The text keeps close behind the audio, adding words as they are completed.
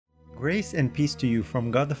Grace and peace to you from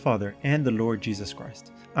God the Father and the Lord Jesus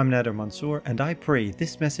Christ. I'm Nader Mansour, and I pray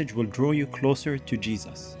this message will draw you closer to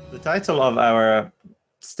Jesus. The title of our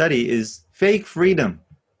study is Fake Freedom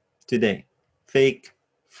today. Fake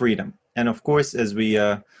freedom. And of course, as we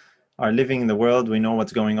are living in the world, we know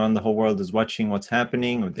what's going on. The whole world is watching what's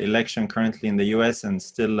happening with the election currently in the US, and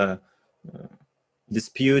still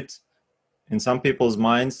dispute in some people's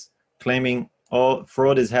minds claiming, oh,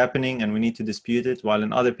 fraud is happening and we need to dispute it, while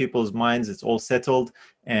in other people's minds it's all settled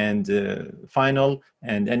and final,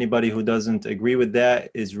 and anybody who doesn't agree with that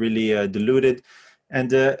is really deluded.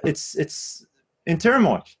 And it's in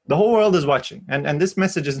turmoil. The whole world is watching, and this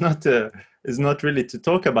message is not really to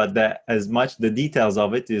talk about that as much. The details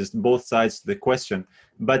of it is both sides to the question,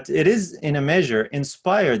 but it is in a measure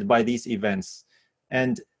inspired by these events.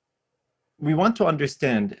 And we want to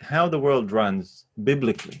understand how the world runs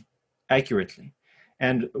biblically, accurately,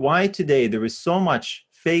 and why today there is so much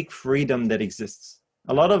fake freedom that exists.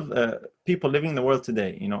 A lot of people living in the world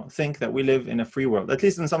today, think that we live in a free world, at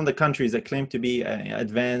least in some of the countries that claim to be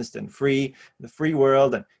advanced and free, the free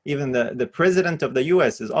world. And even the president of the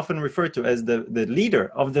US is often referred to as the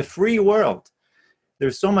leader of the free world.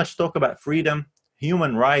 There's so much talk about freedom,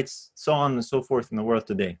 human rights, so on and so forth in the world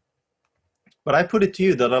today. But I put it to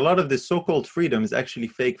you that a lot of this so-called freedom is actually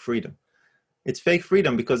fake freedom. It's fake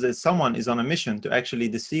freedom because someone is on a mission to actually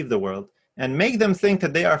deceive the world and make them think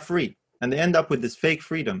that they are free. And they end up with this fake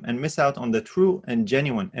freedom and miss out on the true and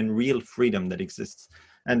genuine and real freedom that exists.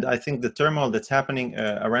 And I think the turmoil that's happening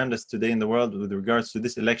around us today in the world with regards to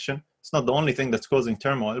this election, it's not the only thing that's causing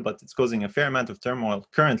turmoil, but it's causing a fair amount of turmoil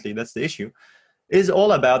currently, that's the issue, is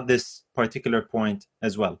all about this particular point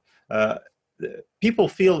as well. People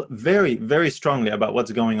feel very, very strongly about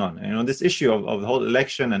what's going on. This issue of the whole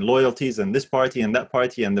election and loyalties and this party and that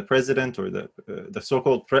party and the president or the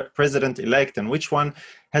so-called president-elect, and which one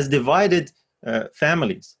has divided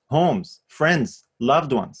families, homes, friends,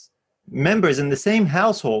 loved ones. Members in the same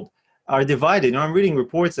household are divided. I'm reading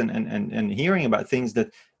reports and hearing about things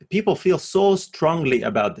that people feel so strongly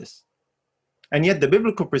about this. And yet the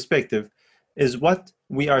biblical perspective is what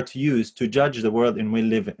we are to use to judge the world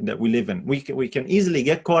that we live in. We can easily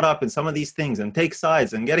get caught up in some of these things and take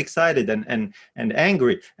sides and get excited and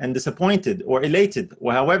angry and disappointed or elated,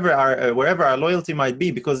 or wherever our loyalty might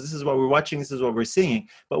be, because this is what we're watching, this is what we're seeing.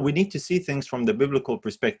 But we need to see things from the biblical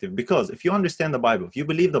perspective, because if you understand the Bible, if you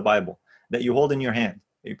believe the Bible that you hold in your hand,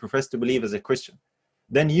 that you profess to believe as a Christian,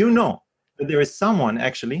 then you know that there is someone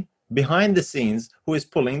actually behind the scenes who is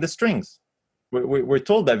pulling the strings. We're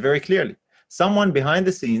told that very clearly. Someone behind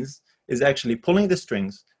the scenes is actually pulling the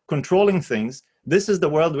strings, controlling things. This is the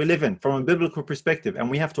world we live in from a biblical perspective,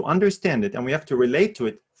 and we have to understand it and we have to relate to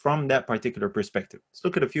it from that particular perspective. Let's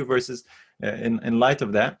look at a few verses in light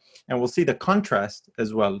of that, and we'll see the contrast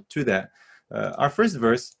as well to that. Our first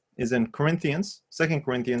verse is in Corinthians, 2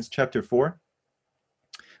 Corinthians chapter 4,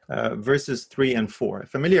 verses 3 and 4. A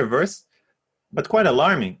familiar verse, but quite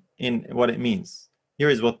alarming in what it means. Here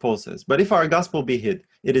is what Paul says: "But if our gospel be hid,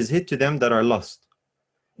 it is hid to them that are lost,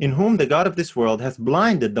 in whom the God of this world hath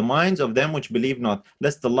blinded the minds of them which believe not,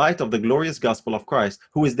 lest the light of the glorious gospel of Christ,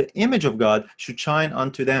 who is the image of God, should shine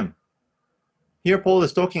unto them." Here Paul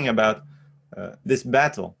is talking about this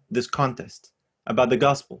battle, this contest, about the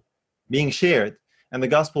gospel being shared and the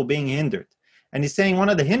gospel being hindered. And he's saying one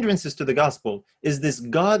of the hindrances to the gospel is this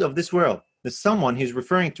God of this world. There's someone he's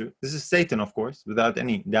referring to. This is Satan, of course, without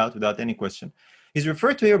any doubt, without any question. He's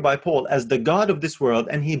referred to here by Paul as the God of this world,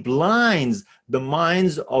 and he blinds the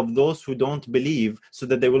minds of those who don't believe so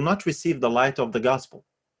that they will not receive the light of the gospel.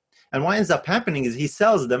 And what ends up happening is he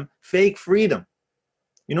sells them fake freedom.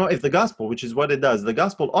 If the gospel, which is what it does, the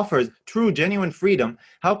gospel offers true, genuine freedom,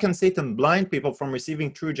 how can Satan blind people from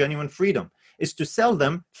receiving true, genuine freedom? It's to sell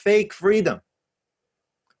them fake freedom.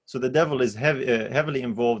 So the devil is heavily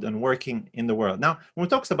involved and working in the world. Now, when we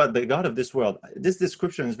talk about the God of this world, this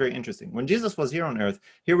description is very interesting. When Jesus was here on earth,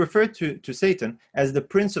 he referred to Satan as the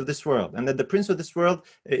prince of this world, and that the prince of this world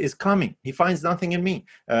is coming. He finds nothing in me.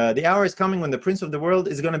 The hour is coming when the prince of the world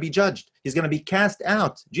is going to be judged. He's going to be cast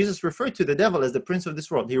out. Jesus referred to the devil as the prince of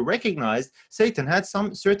this world. He recognized Satan had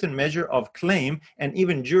some certain measure of claim and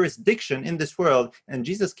even jurisdiction in this world, and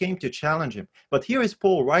Jesus came to challenge him. But here is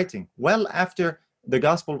Paul writing well after the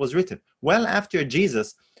gospel was written, well after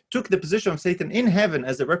Jesus took the position of Satan in heaven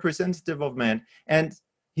as a representative of man, and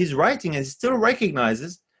he's writing and still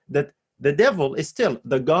recognizes that the devil is still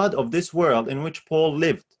the God of this world in which Paul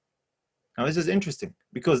lived. Now this is interesting,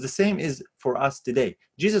 because the same is for us today.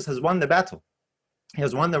 Jesus has won the battle. He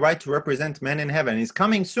has won the right to represent men in heaven. He's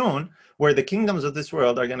coming soon, where the kingdoms of this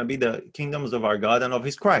world are going to be the kingdoms of our God and of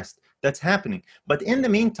his Christ. that's happening. But in the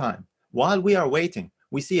meantime, while we are waiting,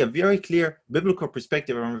 we see a very clear biblical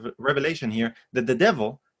perspective and revelation here that the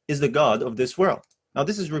devil is the god of this world. Now,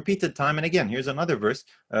 this is repeated time and again. Here's another verse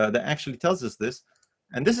that actually tells us this.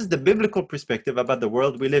 And this is the biblical perspective about the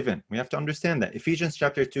world we live in. We have to understand that. Ephesians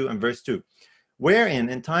chapter 2 and verse 2. Wherein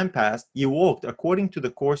in time past ye walked according to the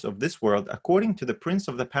course of this world, according to the prince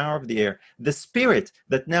of the power of the air, the spirit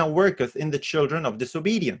that now worketh in the children of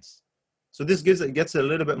disobedience. So this gets a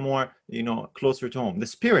little bit more, closer to home. The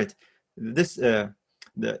spirit, the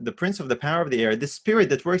prince of the power of the air, the spirit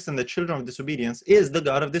that works in the children of disobedience is the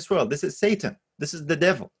god of this world. This is Satan. This is the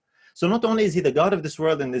devil. So not only is he the god of this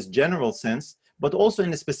world in this general sense, but also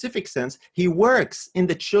in a specific sense, he works in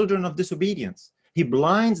the children of disobedience. He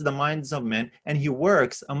blinds the minds of men, and he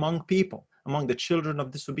works among people, among the children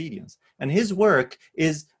of disobedience. And his work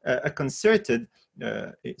is a concerted,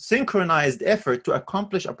 synchronized effort to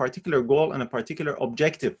accomplish a particular goal and a particular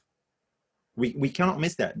objective. We cannot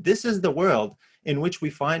miss that. This is the world in which we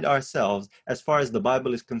find ourselves as far as the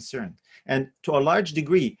Bible is concerned. And to a large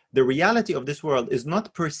degree, the reality of this world is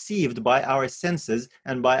not perceived by our senses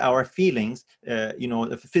and by our feelings,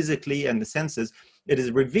 physically and the senses. It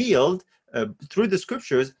is revealed through the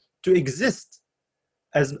scriptures to exist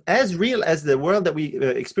as real as the world that we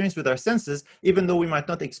experience with our senses, even though we might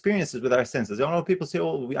not experience it with our senses. People say,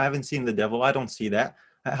 I haven't seen the devil. I don't see that.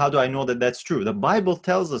 How do I know that that's true? The Bible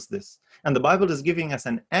tells us this. And the Bible is giving us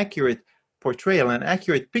an accurate portrayal, an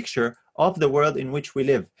accurate picture of the world in which we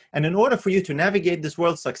live. And in order for you to navigate this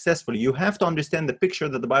world successfully, you have to understand the picture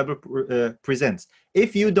that the Bible presents.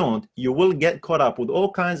 If you don't, you will get caught up with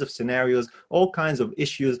all kinds of scenarios, all kinds of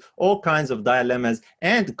issues, all kinds of dilemmas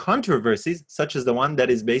and controversies, such as the one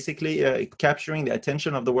that is basically capturing the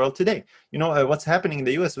attention of the world today. What's happening in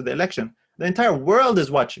the US with the election. The entire world is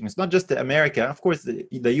watching. It's not just America. Of course,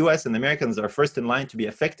 the US and the Americans are first in line to be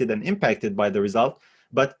affected and impacted by the result.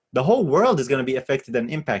 But the whole world is going to be affected and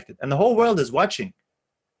impacted. And the whole world is watching,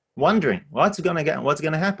 wondering what's going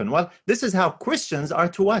to happen. Well, this is how Christians are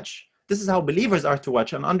to watch. This is how believers are to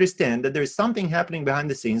watch and understand that there is something happening behind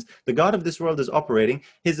the scenes. The God of this world is operating.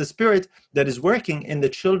 He's a spirit that is working in the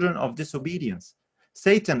children of disobedience.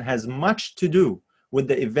 Satan has much to do with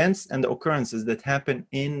the events and the occurrences that happen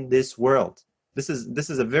in this world. This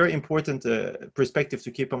is a very important perspective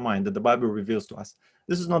to keep in mind that the Bible reveals to us.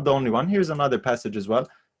 This is not the only one. Here's another passage as well,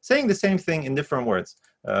 saying the same thing in different words.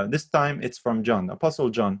 This time it's from John, Apostle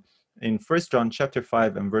John, in 1 John chapter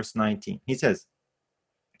 5 and verse 19. He says,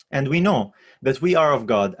 "And we know that we are of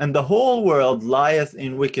God, and the whole world lieth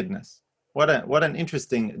in wickedness." What an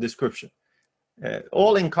interesting description.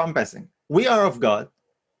 All encompassing. We are of God,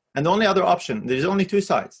 and the only other option, there's only two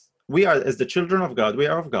sides. We are, as the children of God, we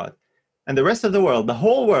are of God. And the rest of the world, the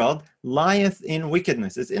whole world, lieth in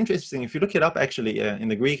wickedness. It's interesting. If you look it up, actually, in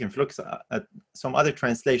the Greek, and if you look at some other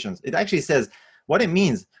translations, it actually says what it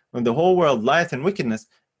means when the whole world lieth in wickedness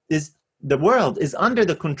is the world is under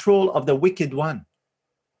the control of the wicked one.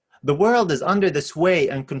 The world is under the sway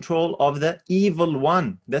and control of the evil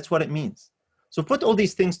one. That's what it means. So put all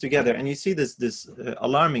these things together, and you see this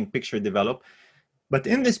alarming picture develop. But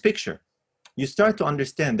in this picture, you start to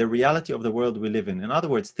understand the reality of the world we live in. In other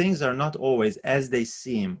words, things are not always as they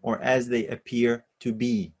seem or as they appear to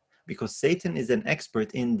be, because Satan is an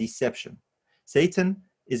expert in deception. Satan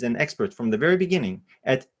is an expert from the very beginning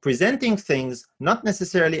at presenting things not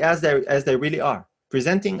necessarily as they really are,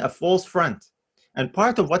 presenting a false front. And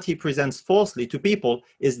part of what he presents falsely to people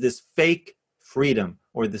is this fake freedom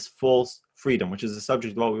or this false freedom, which is the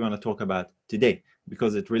subject of what we want to talk about today,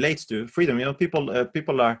 because it relates to freedom.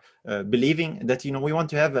 People are believing that we want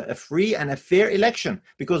to have a free and a fair election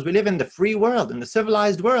because we live in the free world, in the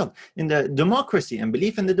civilized world, in the democracy and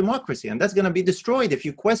belief in the democracy, and that's going to be destroyed if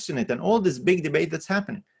you question it. And all this big debate that's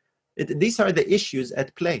happening, these are the issues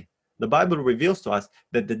at play. The Bible reveals to us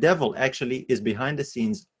that the devil actually is behind the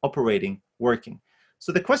scenes, operating, working.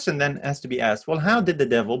 So the question then has to be asked: well, how did the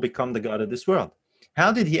devil become the god of this world?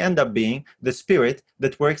 How did he end up being the spirit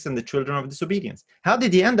that works in the children of disobedience? How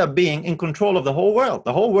did he end up being in control of the whole world?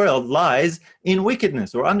 The whole world lies in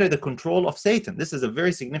wickedness or under the control of Satan. This is a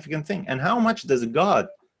very significant thing. And how much does God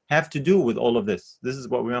have to do with all of this? This is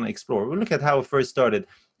what we want to explore. We'll look at how it first started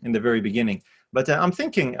in the very beginning. But I'm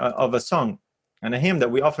thinking of a song and a hymn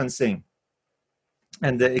that we often sing.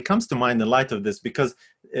 And it comes to mind in light of this, because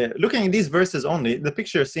looking at these verses only, the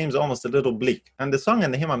picture seems almost a little bleak. And the song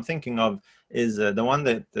and the hymn I'm thinking of is the one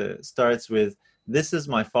that starts with, "This is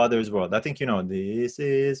my Father's world." I think "This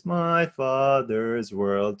is my Father's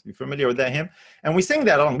world." You familiar with that hymn? And we sing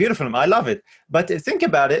that along. Beautiful hymn. I love it. But think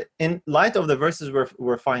about it in light of the verses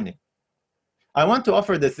we're finding. I want to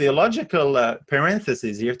offer the theological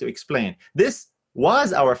parenthesis here to explain. This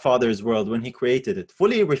was our Father's world when he created it,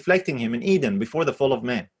 fully reflecting him in Eden before the fall of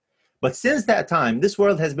man. But since that time, this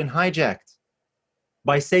world has been hijacked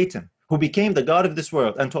by Satan, who became the God of this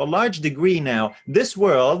world. And to a large degree now, this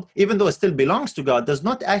world, even though it still belongs to God, does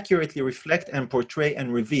not accurately reflect and portray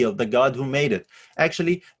and reveal the God who made it.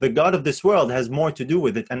 Actually, the God of this world has more to do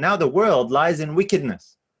with it. And now the world lies in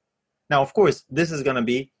wickedness. Now, of course, this is going to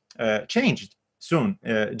be changed soon.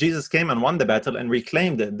 Jesus came and won the battle and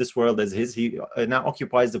reclaimed this world as his. He now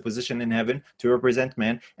occupies the position in heaven to represent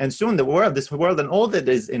man. And soon this world and all that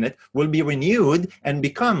is in it will be renewed and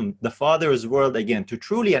become the Father's world again, to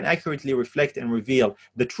truly and accurately reflect and reveal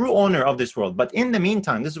the true owner of this world. But in the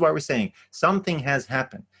meantime, this is why we're saying something has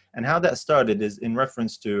happened. And how that started is in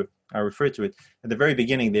reference to, I refer to it at the very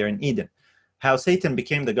beginning there in Eden, how Satan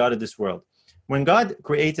became the God of this world. When God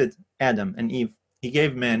created Adam and Eve, he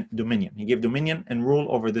gave man dominion. He gave dominion and rule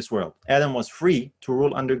over this world. Adam was free to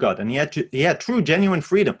rule under God, and he had true, genuine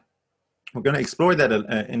freedom. We're going to explore that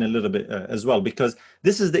in a little bit as well, because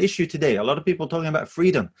this is the issue today. A lot of people talking about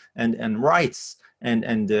freedom and rights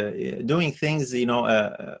and doing things,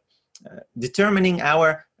 determining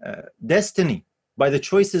our destiny by the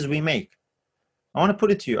choices we make. I want to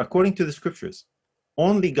put it to you, according to the scriptures,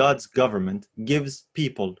 only God's government gives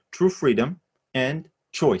people true freedom and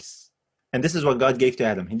choice. And this is what God gave to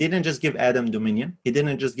Adam. He didn't just give Adam dominion. He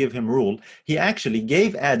didn't just give him rule. He actually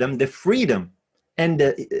gave Adam the freedom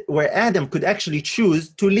and where Adam could actually choose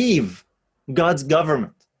to leave God's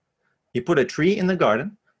government. He put a tree in the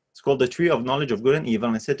garden. It's called the tree of knowledge of good and evil.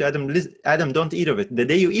 And he said to Adam, Adam, don't eat of it. The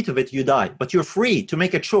day you eat of it, you die. But you're free to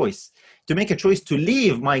make a choice. To make a choice to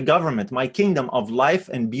leave my government, my kingdom of life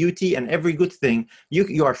and beauty and every good thing.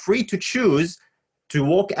 You are free to choose to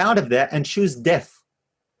walk out of that and choose death.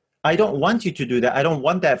 I don't want you to do that. I don't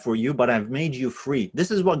want that for you, but I've made you free.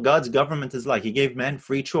 This is what God's government is like. He gave man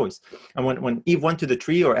free choice. And when Eve went to the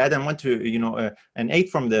tree, or Adam went to, and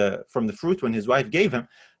ate from the fruit when his wife gave him,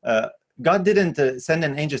 God didn't send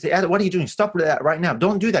an angel say, Adam, what are you doing? Stop that right now.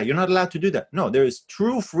 Don't do that. You're not allowed to do that. No, there is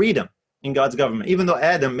true freedom in God's government, even though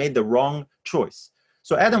Adam made the wrong choice.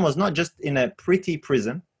 So Adam was not just in a pretty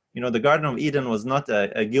prison. The Garden of Eden was not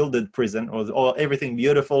a gilded prison or everything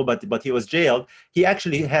beautiful, but he was jailed. He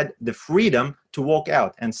actually had the freedom to walk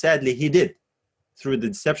out. And sadly, he did through the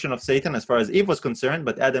deception of Satan as far as Eve was concerned,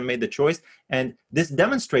 but Adam made the choice. And this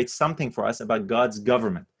demonstrates something for us about God's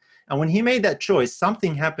government. And when he made that choice,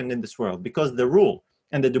 something happened in this world, because the rule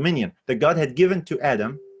and the dominion that God had given to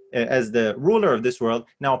Adam as the ruler of this world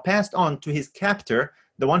now passed on to his captor,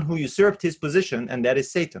 the one who usurped his position, and that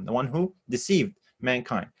is Satan, the one who deceived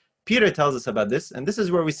mankind. Peter tells us about this, and this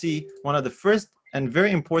is where we see one of the first and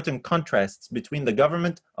very important contrasts between the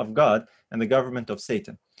government of God and the government of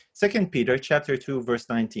Satan. 2 Peter chapter 2, verse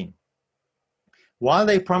 19. While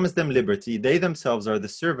they promise them liberty, they themselves are the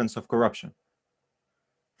servants of corruption.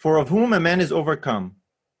 For of whom a man is overcome,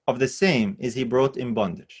 of the same is he brought in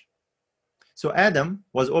bondage. So Adam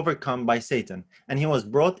was overcome by Satan, and he was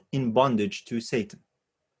brought in bondage to Satan.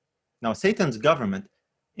 Now, Satan's government,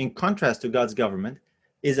 in contrast to God's government,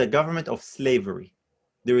 is a government of slavery.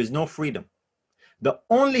 There is no freedom. The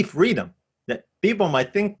only freedom that people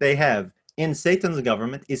might think they have in Satan's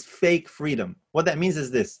government is fake freedom. What that means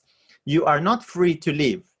is this: you are not free to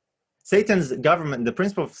leave. Satan's government, the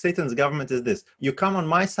principle of Satan's government is this: you come on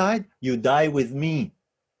my side, you die with me.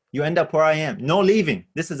 You end up where I am. No leaving.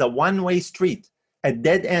 This is a one-way street, a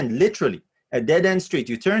dead end, literally. A dead-end street.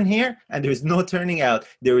 You turn here and there is no turning out.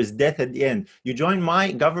 There is death at the end. You join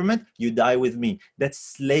my government, you die with me. That's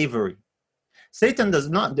slavery. Satan does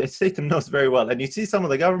not. Satan knows very well. And you see some of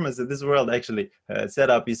the governments that this world actually set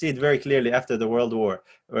up. You see it very clearly after the World War,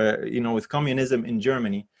 with communism in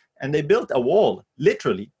Germany. And they built a wall,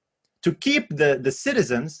 literally, to keep the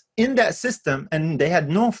citizens in that system, and they had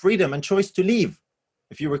no freedom and choice to leave,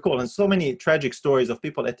 if you recall. And so many tragic stories of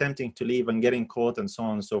people attempting to leave and getting caught and so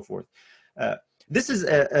on and so forth. This is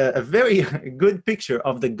a very good picture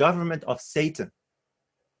of the government of Satan.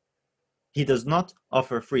 He does not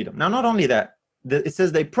offer freedom. Now, not only that, it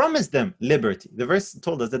says they promised them liberty. The verse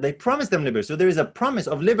told us that they promised them liberty. So there is a promise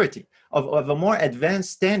of liberty, of a more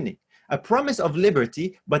advanced standing. A promise of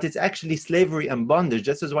liberty, but it's actually slavery and bondage.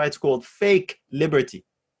 This is why it's called fake liberty.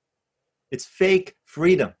 It's fake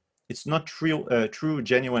freedom. It's not true,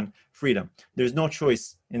 genuine freedom. There's no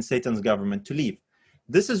choice in Satan's government to leave.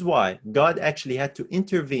 This is why God actually had to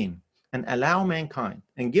intervene and allow mankind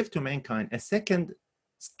and give to mankind a second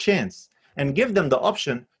chance and give them the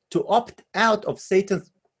option to opt out of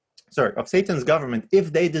Satan's government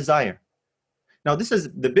if they desire. Now, this is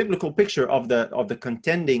the biblical picture of the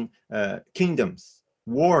contending kingdoms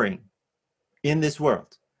warring in this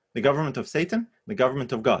world: the government of Satan, the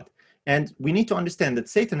government of God. And we need to understand that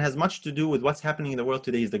Satan has much to do with what's happening in the world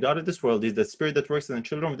today. He's the god of this world. He's the spirit that works in the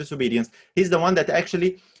children of disobedience. He's the one that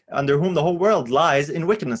actually, under whom the whole world lies in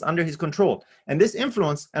wickedness, under his control. And this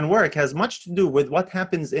influence and work has much to do with what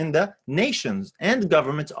happens in the nations and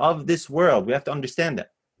governments of this world. We have to understand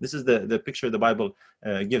that. This is the picture the Bible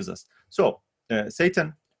gives us. So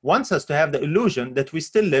Satan wants us to have the illusion that we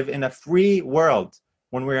still live in a free world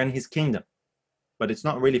when we're in his kingdom. But it's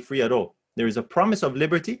not really free at all. There is a promise of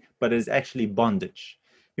liberty, but it is actually bondage.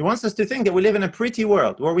 He wants us to think that we live in a pretty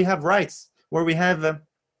world where we have rights, where we have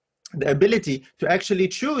the ability to actually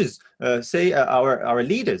choose, our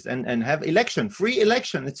leaders and have election, free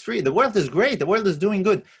election. It's free. The world is great. The world is doing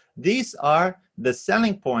good. These are the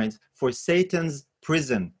selling points for Satan's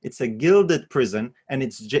prison. It's a gilded prison, and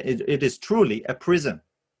it is truly a prison.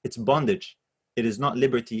 It's bondage. It is not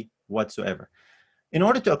liberty whatsoever. In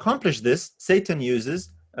order to accomplish this, Satan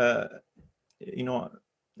uses a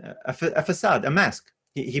facade, a mask.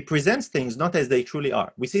 He presents things not as they truly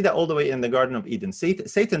are. We see that all the way in the Garden of Eden.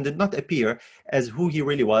 Satan did not appear as who he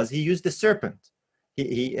really was. He used a serpent.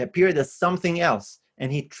 He appeared as something else,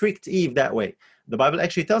 and he tricked Eve that way. The Bible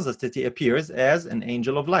actually tells us that he appears as an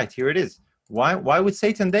angel of light. Here it is. Why would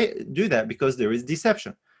Satan do that? Because there is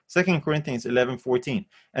deception. 2 Corinthians 11:14.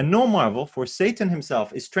 And no marvel, for Satan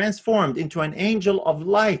himself is transformed into an angel of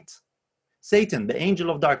light. Satan, the angel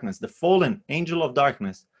of darkness, the fallen angel of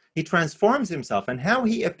darkness, he transforms himself, and how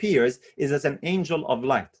he appears is as an angel of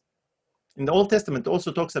light. In the Old Testament, it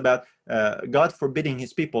also talks about God forbidding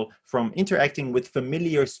his people from interacting with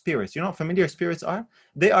familiar spirits. You know what familiar spirits are?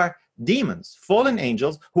 They are demons, fallen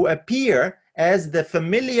angels, who appear as the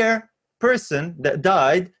familiar person that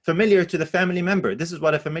died, familiar to the family member. This is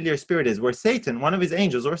what a familiar spirit is, where Satan, one of his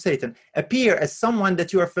angels, or Satan, appear as someone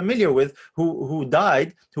that you are familiar with, who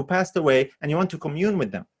died, who passed away, and you want to commune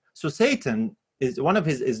with them. So Satan is one of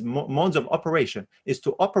his modes of operation is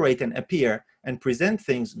to operate and appear and present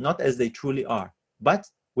things not as they truly are, but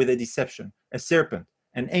with a deception, a serpent,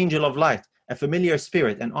 an angel of light, a familiar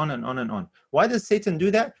spirit, and on and on and on. Why does Satan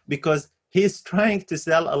do that? Because he's trying to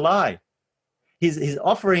sell a lie. He's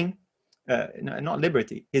offering not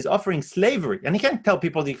liberty. He's offering slavery, and he can't tell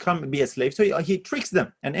people to come be a slave, so he tricks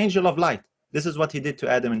them. An angel of light. This is what he did to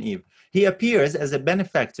Adam and Eve. He appears as a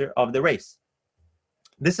benefactor of the race.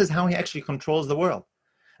 This is how he actually controls the world.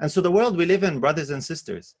 And so the world we live in, brothers and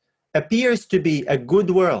sisters, appears to be a good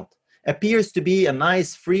world, appears to be a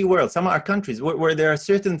nice free world. Some of our countries where there are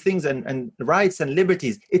certain things and rights and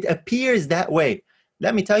liberties, it appears that way.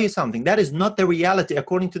 Let me tell you something. That is not the reality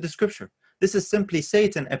according to the scripture. This is simply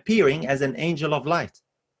Satan appearing as an angel of light.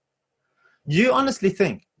 Do you honestly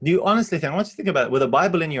think, I want you to think about it with a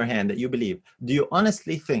Bible in your hand that you believe, do you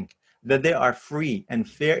honestly think that there are free and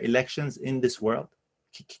fair elections in this world?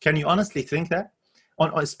 Can you honestly think that?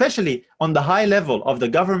 Especially on the high level of the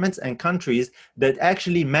governments and countries that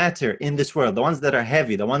actually matter in this world, the ones that are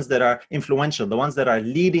heavy, the ones that are influential, the ones that are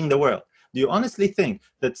leading the world. Do you honestly think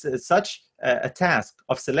that such a task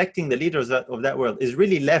of selecting the leaders of that world is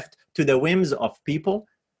really left to the whims of people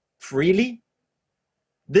freely?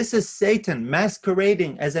 This is Satan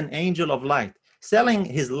masquerading as an angel of light, selling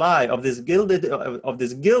his lie of this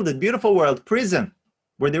gilded, beautiful world prison,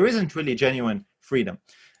 where there isn't really genuine freedom.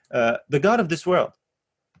 The God of this world.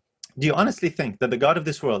 Do you honestly think that the God of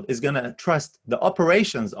this world is going to trust the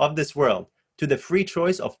operations of this world to the free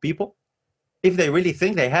choice of people? If they really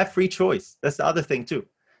think they have free choice, that's the other thing too.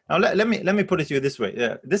 Now let me put it to you this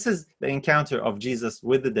way. This is the encounter of Jesus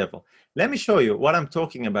with the devil. Let me show you what I'm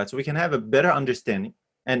talking about so we can have a better understanding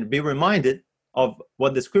and be reminded of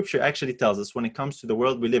what the scripture actually tells us when it comes to the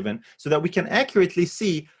world we live in, so that we can accurately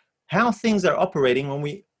see how things are operating when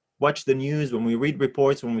we watch the news, when we read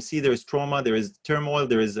reports, when we see there is trauma, there is turmoil,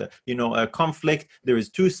 there is a conflict, there is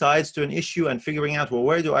two sides to an issue, and figuring out, well,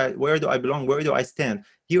 where do I belong, where do I stand?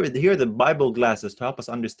 Here are the Bible glasses to help us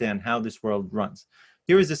understand how this world runs.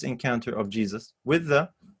 Here is this encounter of Jesus with the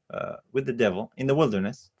devil in the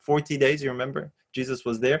wilderness. 40 days, you remember? Jesus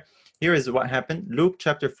was there. Here is what happened. Luke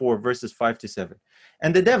chapter 4, verses 5-7.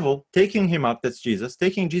 And the devil, taking him up, that's Jesus,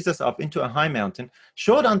 taking Jesus up into a high mountain,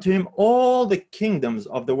 showed unto him all the kingdoms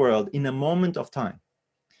of the world in a moment of time.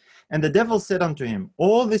 And the devil said unto him,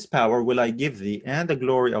 all this power will I give thee, and the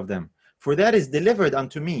glory of them. For that is delivered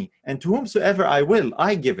unto me, and to whomsoever I will,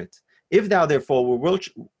 I give it. If thou therefore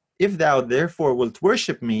wilt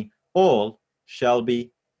worship me, all shall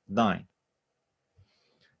be thine.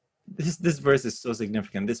 This verse is so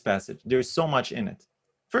significant, this passage. There's so much in it.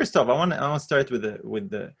 First off, I want to start with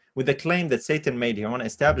the claim that Satan made here. I want to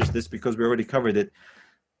establish this because we already covered it.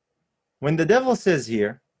 When the devil says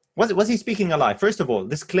here, was he speaking a lie? First of all,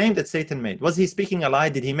 this claim that Satan made, was he speaking a lie?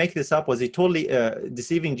 Did he make this up? Was he totally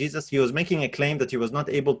deceiving Jesus? He was making a claim that he was not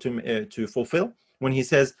able to fulfill when he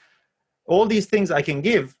says, all these things I can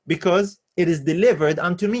give because it is delivered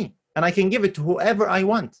unto me, and I can give it to whoever I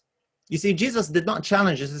want. You see, Jesus did not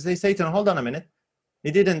challenge us to say, Satan, hold on a minute.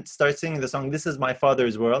 He didn't start singing the song, this is my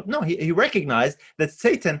Father's world. No, he recognized that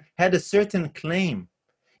Satan had a certain claim.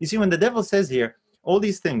 You see, when the devil says here, all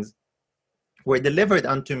these things were delivered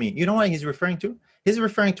unto me, you know what he's referring to? He's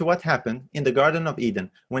referring to what happened in the Garden of Eden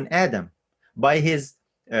when Adam, by his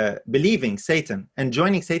believing Satan and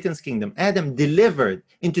joining Satan's kingdom, Adam delivered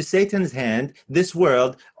into Satan's hand this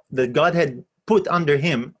world that God had put under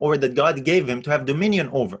him, or that God gave him to have dominion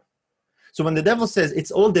over. So when the devil says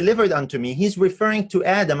it's all delivered unto me, he's referring to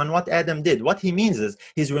Adam and what Adam did. What he means is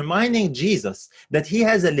he's reminding Jesus that he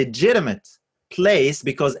has a legitimate place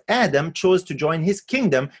because Adam chose to join his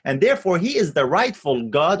kingdom, and therefore he is the rightful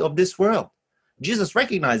God of this world. Jesus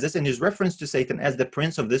recognized this in his reference to Satan as the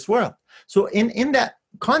prince of this world. So in that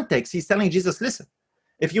context, he's telling Jesus, listen,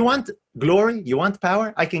 if you want glory, you want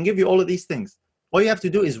power, I can give you all of these things. All you have to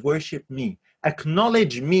do is worship me,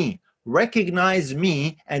 acknowledge me, recognize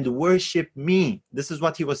me, and worship me. This is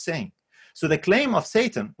what he was saying. So the claim of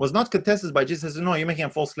Satan was not contested by Jesus. No, you're making a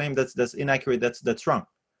false claim, that's inaccurate, that's wrong.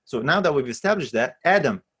 So now that we've established that,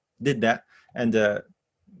 Adam did that and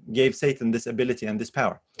gave Satan this ability and this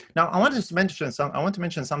power. Now, I want to mention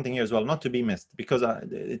something here as well, not to be missed, because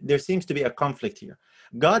there seems to be a conflict here.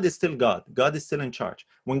 God is still God. God is still in charge.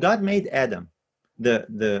 When God made Adam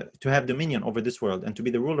to have dominion over this world and to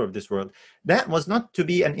be the ruler of this world, that was not to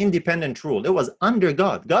be an independent rule. It was under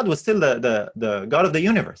God. God was still the God of the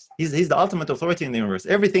universe. He's the ultimate authority in the universe.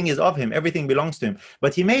 Everything is of him. Everything belongs to him.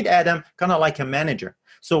 But he made Adam kind of like a manager.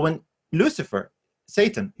 So when Lucifer,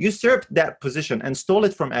 Satan, usurped that position and stole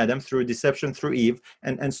it from Adam through deception, through Eve,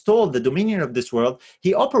 and stole the dominion of this world,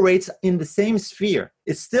 he operates in the same sphere.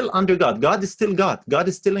 It's still under God. God is still God. God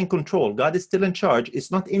is still in control. God is still in charge. It's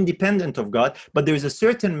not independent of God, but there is a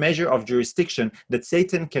certain measure of jurisdiction that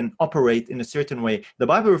Satan can operate in a certain way. The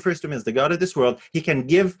Bible refers to him as the God of this world. He can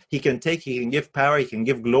give, he can take, he can give power, he can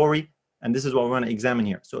give glory, and this is what we want to examine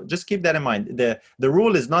here. So just keep that in mind. The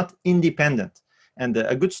rule is not independent. And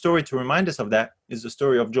a good story to remind us of that is the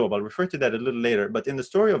story of Job. I'll refer to that a little later. But in the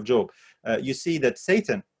story of Job, you see that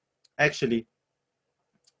Satan actually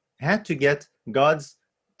had to get God's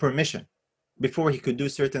permission before he could do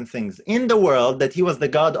certain things in the world that he was the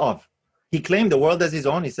God of. He claimed the world as his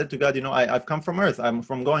own. He said to God, I've come from earth. I'm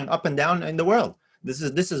from going up and down in the world. This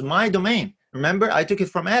is my domain. Remember, I took it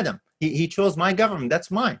from Adam. He chose my government.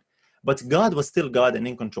 That's mine. But God was still God and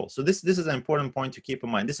in control. So this is an important point to keep in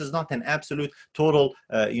mind. This is not an absolute, total,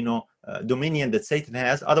 dominion that Satan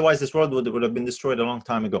has. Otherwise, this world would have been destroyed a long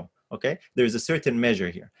time ago. Okay? There is a certain measure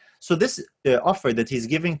here. So this offer that he's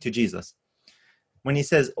giving to Jesus, when he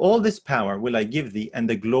says, all this power will I give thee and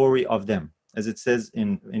the glory of them, as it says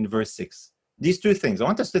in verse 6. These two things, I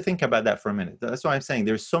want us to think about that for a minute. That's why I'm saying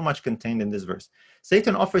there's so much contained in this verse.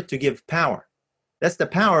 Satan offered to give power. That's the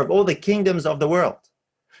power of all the kingdoms of the world.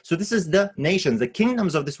 So this is the nations. The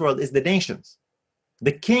kingdoms of this world is the nations.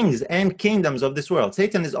 The kings and kingdoms of this world.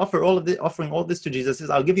 Satan is offering all this to Jesus. He says,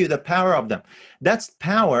 I'll give you the power of them. That's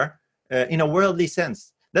power in a worldly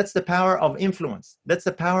sense. That's the power of influence. That's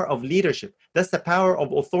the power of leadership. That's the power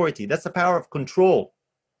of authority. That's the power of control.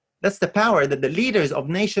 That's the power that the leaders of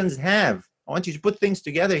nations have. I want you to put things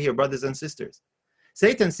together here, brothers and sisters.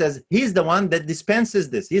 Satan says he's the one that dispenses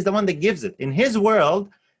this. He's the one that gives it. In his world,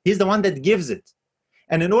 he's the one that gives it.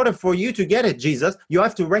 And in order for you to get it, Jesus, you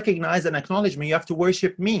have to recognize and acknowledge me. You have to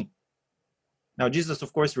worship me. Now, Jesus,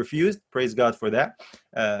 of course, refused. Praise God for that.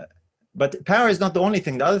 But power is not the only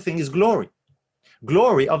thing. The other thing is glory.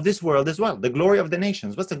 Glory of this world as well. The glory of the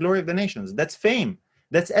nations. What's the glory of the nations? That's fame.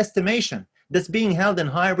 That's estimation. That's being held in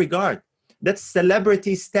high regard. That's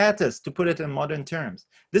celebrity status, to put it in modern terms.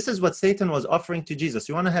 This is what Satan was offering to Jesus.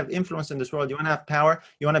 You want to have influence in this world? You want to have power?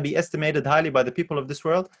 You want to be estimated highly by the people of this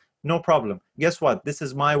world? No problem. Guess what? This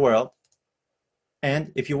is my world.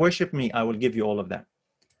 And if you worship me, I will give you all of that.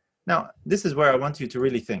 Now, this is where I want you to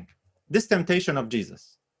really think. This temptation of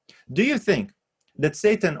Jesus. Do you think that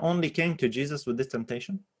Satan only came to Jesus with this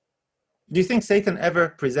temptation? Do you think Satan ever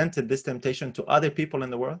presented this temptation to other people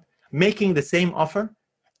in the world, making the same offer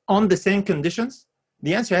on the same conditions?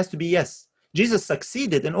 The answer has to be yes. Jesus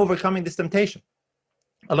succeeded in overcoming this temptation.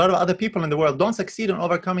 A lot of other people in the world don't succeed in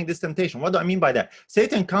overcoming this temptation. What do I mean by that?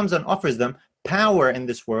 Satan comes and offers them power in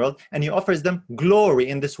this world, and he offers them glory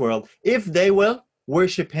in this world if they will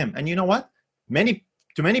worship him? And you know what?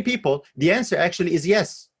 To many people, the answer actually is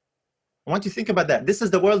yes. I want you to think about that. This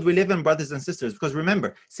is the world we live in, brothers and sisters, because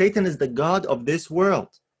remember, Satan is the god of this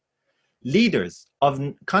world. Leaders of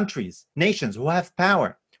countries, nations who have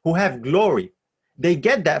power, who have glory, they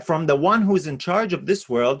get that from the one who's in charge of this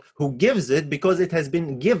world, who gives it because it has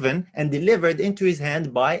been given and delivered into his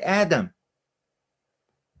hand by Adam.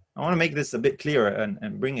 I want to make this a bit clearer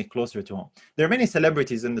and bring it closer to home. There are many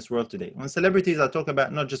celebrities in this world today. When celebrities, I talk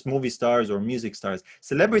about not just movie stars or music stars,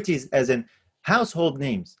 celebrities as in household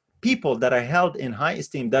names, people that are held in high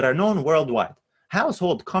esteem, that are known worldwide.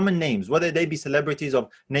 Household common names, whether they be celebrities of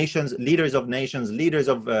nations, leaders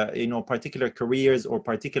of particular careers or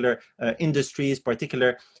particular industries,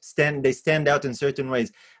 they stand out in certain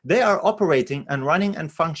ways. They are operating and running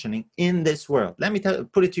and functioning in this world. Let me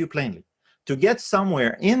put it to you plainly. To get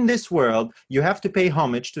somewhere in this world, you have to pay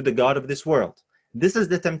homage to the God of this world. This is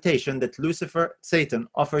the temptation that Lucifer, Satan,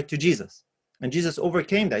 offered to Jesus. And Jesus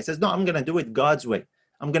overcame that. He says, no, I'm going to do it God's way.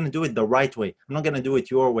 I'm going to do it the right way. I'm not going to do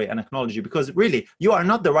it your way and acknowledge you, because really, you are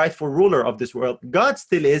not the rightful ruler of this world. God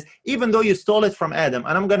still is, even though you stole it from Adam,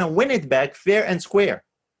 and I'm going to win it back fair and square.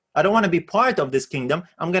 I don't want to be part of this kingdom.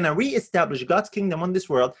 I'm going to reestablish God's kingdom on this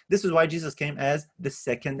world. This is why Jesus came as the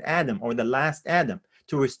second Adam, or the last Adam,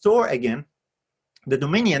 to restore again the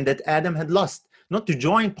dominion that Adam had lost. Not to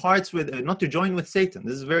join with Satan.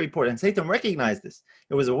 This is very important. And Satan recognized this.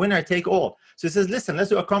 It was a winner take all. So he says, listen, let's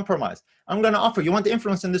do a compromise. I'm going to offer, you want the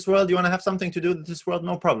influence in this world? You want to have something to do with this world?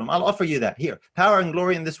 No problem. I'll offer you that. Here, power and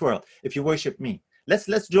glory in this world if you worship me.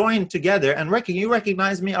 Let's join together and you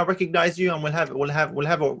recognize me, I'll recognize you, and we'll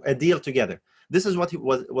have a deal together. This is what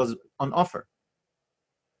was on offer.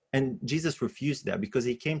 And Jesus refused that because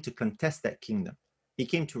he came to contest that kingdom. He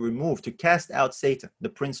came to cast out Satan, the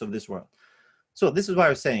prince of this world. So this is why I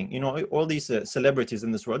was saying, all these celebrities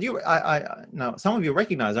in this world. Now, some of you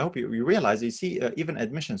recognize, I hope you realize, you see even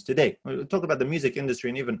admissions today. We'll talk about the music industry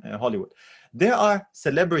and even Hollywood. There are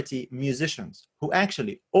celebrity musicians who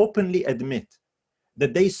actually openly admit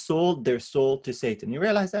that they sold their soul to Satan. You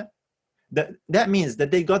realize that? That means that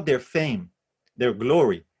they got their fame, their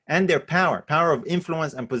glory, and their power of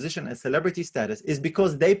influence and position and celebrity status is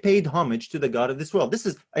because they paid homage to the God of this world. This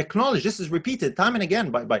is acknowledged, this is repeated time and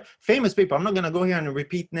again by famous people. I'm not going to go here and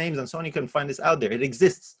repeat names and so on. You can find this out there. It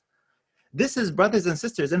exists. This is, brothers and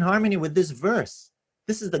sisters, in harmony with this verse.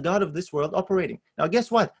 This is the God of this world operating. Now,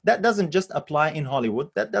 guess what? That doesn't just apply in Hollywood.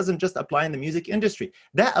 That doesn't just apply in the music industry.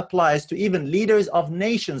 That applies to even leaders of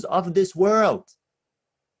nations of this world.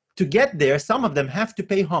 To get there, some of them have to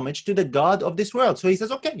pay homage to the God of this world. So he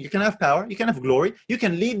says, okay, you can have power, you can have glory, you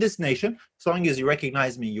can lead this nation, as long as you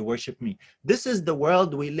recognize me, you worship me. This is the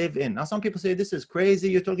world we live in. Now, some people say, this is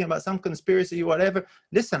crazy, you're talking about some conspiracy, whatever.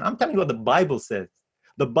 Listen, I'm telling you what the Bible says.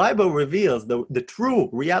 The Bible reveals the true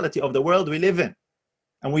reality of the world we live in.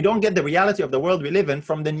 And we don't get the reality of the world we live in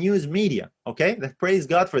from the news media, okay? Praise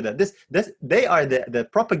God for that. They are the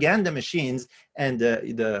propaganda machines and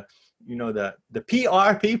the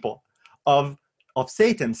PR people of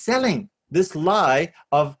Satan, selling this lie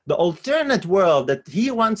of the alternate world that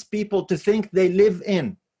he wants people to think they live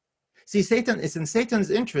in. See, Satan is in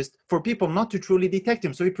Satan's interest for people not to truly detect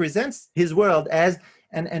him. So he presents his world as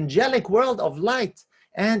an angelic world of light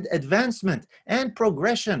and advancement and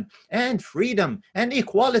progression and freedom and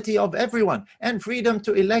equality of everyone and freedom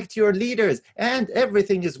to elect your leaders, and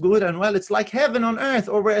everything is good and well. It's like heaven on earth,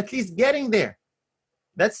 or we're at least getting there.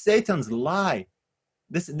 That's Satan's lie.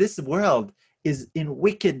 This world is in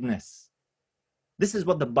wickedness. This is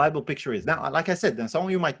what the Bible picture is. Now, like I said, then some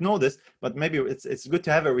of you might know this, but maybe it's good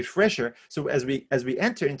to have a refresher. So as we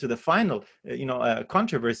enter into the final,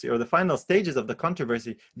 controversy, or the final stages of the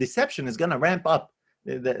controversy, deception is going to ramp up.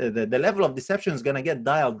 The level of deception is going to get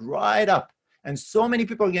dialed right up. And so many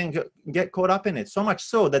people are going to get caught up in it, so much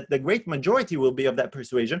so that the great majority will be of that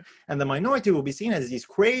persuasion, and the minority will be seen as these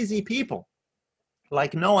crazy people.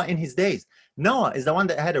 Like Noah in his days. Noah is the one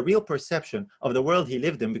that had a real perception of the world he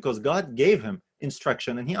lived in, because God gave him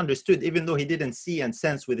instruction and he understood, even though he didn't see and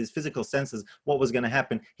sense with his physical senses what was going to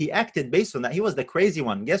happen. He acted based on that. He was the crazy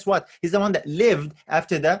one. Guess what? He's the one that lived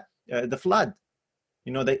after the flood.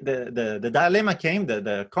 The dilemma came,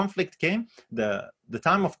 the conflict came, the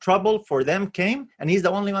time of trouble for them came, and he's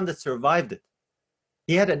the only one that survived it.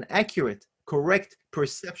 He had an accurate, correct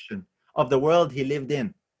perception of the world he lived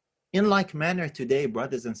in. In like manner today,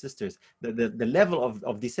 brothers and sisters, the level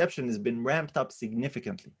of deception has been ramped up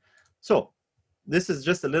significantly. So this is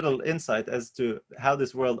just a little insight as to how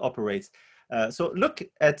this world operates. So look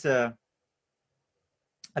at the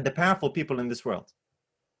powerful people in this world,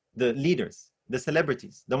 the leaders, the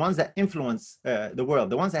celebrities, the ones that influence the world,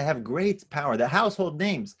 the ones that have great power, the household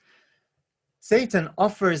names. Satan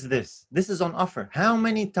offers this. This is on offer. How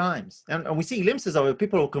many times? And we see glimpses of it.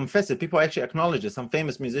 People will confess it. People actually acknowledge it. Some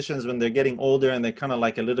famous musicians, when they're getting older and they're kind of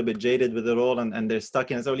like a little bit jaded with it all, and they're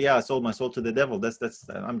stuck in it. So yeah, I sold my soul to the devil.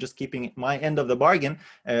 I'm just keeping my end of the bargain,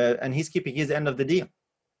 and he's keeping his end of the deal.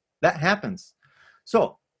 That happens.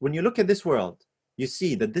 So when you look at this world, you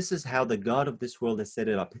see that this is how the God of this world has set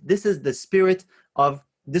it up. This is the spirit of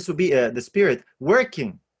the spirit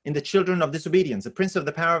working in the children of disobedience, the prince of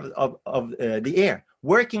the power of the air,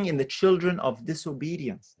 working in the children of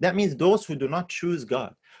disobedience. That means those who do not choose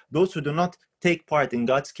God, those who do not take part in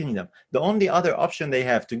God's kingdom. The only other option they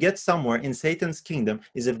have to get somewhere in Satan's kingdom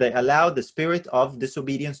is if they allow the spirit of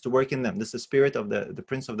disobedience to work in them. This is the spirit of the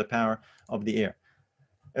prince of the power of the air.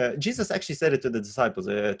 Jesus actually said it to the disciples,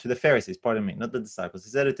 to the Pharisees, pardon me, not the disciples. He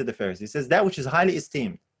said it to the Pharisees. He says, that which is highly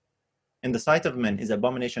esteemed in the sight of men is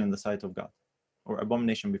abomination in the sight of God, or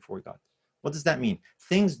abomination before God. What does that mean?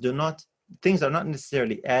 Things are not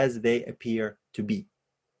necessarily as they appear to be.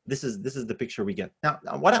 This is the picture we get. Now,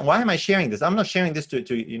 why am I sharing this? I'm not sharing this to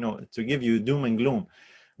give you doom and gloom.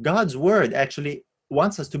 God's word actually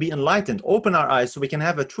wants us to be enlightened, open our eyes so we can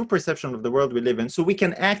have a true perception of the world we live in, so we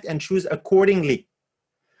can act and choose accordingly.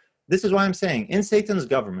 This is why I'm saying, in Satan's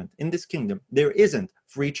government, in this kingdom, there isn't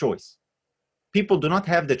free choice. People do not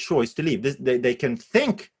have the choice to leave. They can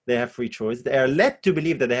think they have free choice. They are led to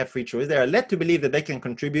believe that they have free choice. They are led to believe that they can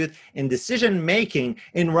contribute in decision-making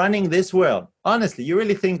in running this world. Honestly, you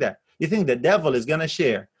really think that? You think the devil is going to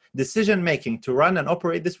share decision-making to run and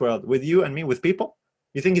operate this world with you and me, with people?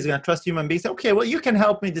 You think he's going to trust human beings? Okay, well, you can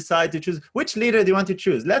help me decide to choose. Which leader do you want to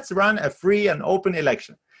choose? Let's run a free and open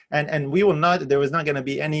election. And we will not, there is not going to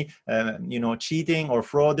be any, cheating or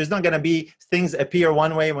fraud. There's not going to be things appear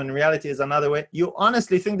one way when reality is another way. You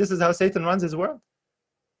honestly think this is how Satan runs his world?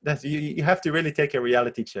 You have to really take a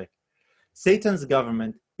reality check. Satan's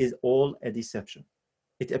government is all a deception.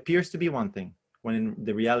 It appears to be one thing when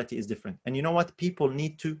the reality is different. And you know what? People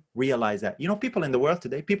need to realize that. You know, people in the world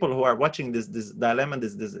today, people who are watching this dilemma,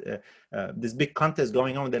 this big contest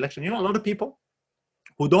going on with the election, you know, a lot of people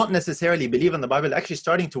who don't necessarily believe in the Bible, actually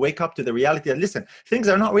starting to wake up to the reality that, listen, things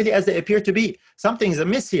are not really as they appear to be. Something's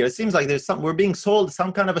amiss here. It seems like we're being sold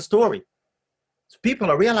some kind of a story. So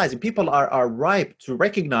people are realizing, people are ripe to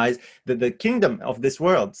recognize that the kingdom of this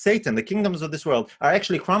world, Satan, the kingdoms of this world are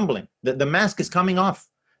actually crumbling. The mask is coming off.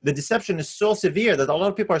 The deception is so severe that a lot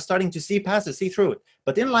of people are starting to see past it, see through it.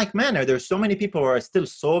 But in like manner, there's so many people who are still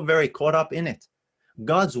so very caught up in it.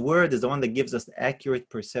 God's word is the one that gives us the accurate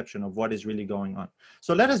perception of what is really going on.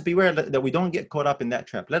 So let us beware that we don't get caught up in that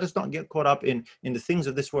trap. Let us not get caught up in the things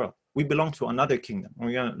of this world. We belong to another kingdom.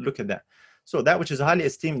 We're going to look at that. So that which is highly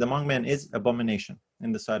esteemed among men is abomination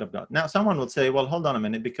in the sight of God. Now, someone will say, well, hold on a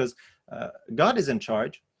minute, because God is in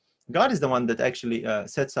charge. God is the one that actually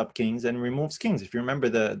sets up kings and removes kings. If you remember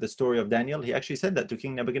the story of Daniel, he actually said that to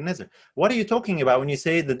King Nebuchadnezzar. What are you talking about when you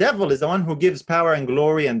say the devil is the one who gives power and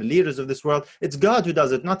glory and the leaders of this world? It's God who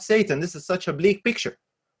does it, not Satan. This is such a bleak picture.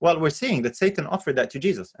 Well, we're seeing that Satan offered that to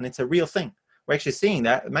Jesus, and it's a real thing. We're actually seeing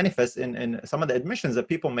that manifest in some of the admissions that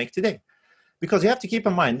people make today. Because you have to keep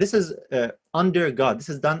in mind, this is under God. This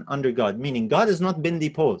is done under God, meaning God has not been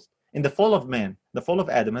deposed. In the fall of man, the fall of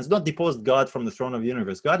Adam has not deposed God from the throne of the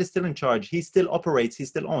universe. God is still in charge. He still operates. He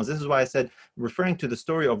still owns. This is why I said referring to the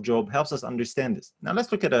story of Job helps us understand this. Now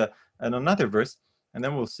let's look at another verse, and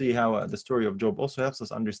then we'll see how the story of Job also helps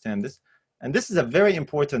us understand this. And this is a very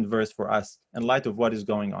important verse for us in light of what is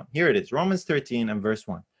going on. Here it is, Romans 13 and verse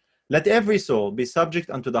 1. Let every soul be subject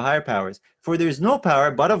unto the higher powers, for there is no power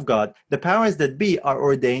but of God. The powers that be are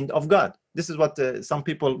ordained of God. This is what some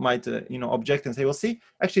people might object and say, well, see,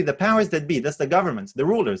 actually the powers that be, that's the governments, the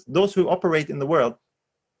rulers, those who operate in the world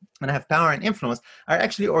and have power and influence are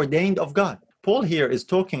actually ordained of God. Paul here is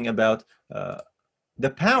talking about the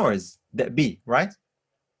powers that be, right?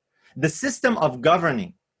 The system of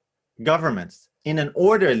governing governments in an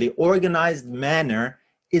orderly, organized manner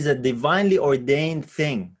is a divinely ordained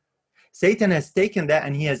thing. Satan has taken that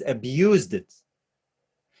and he has abused it.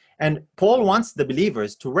 And Paul wants the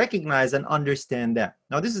believers to recognize and understand that.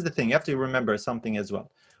 Now, this is the thing. You have to remember something as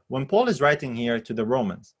well. When Paul is writing here to the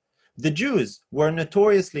Romans, the Jews were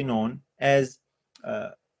notoriously known as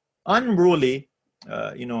unruly,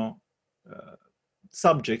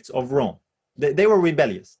 subjects of Rome. They were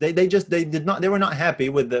rebellious. They were not happy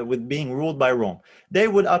with being ruled by Rome. They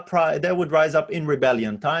would rise up in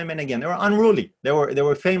rebellion time and again. They were unruly. They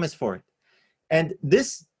were famous for it. And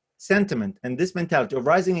this sentiment and this mentality of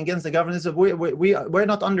rising against the governance of we're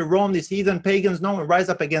not under Rome, these heathen pagans, no, we rise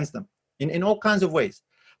up against them in all kinds of ways.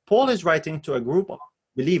 Paul is writing to a group of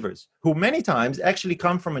believers who many times actually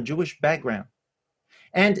come from a Jewish background.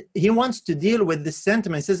 And he wants to deal with this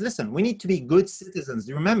sentiment. He says, listen, we need to be good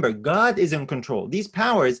citizens. Remember, God is in control. These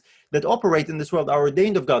powers that operate in this world are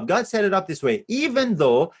ordained of God. God set it up this way, even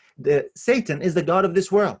though Satan is the God of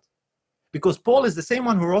this world. Because Paul is the same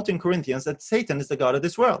one who wrote in Corinthians that Satan is the God of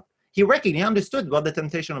this world. He understood what the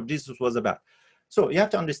temptation of Jesus was about. So you have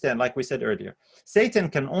to understand, like we said earlier, Satan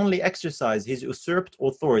can only exercise his usurped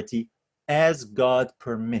authority as God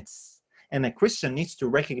permits. And a Christian needs to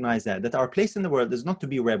recognize that our place in the world is not to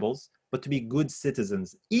be rebels, but to be good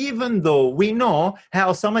citizens, even though we know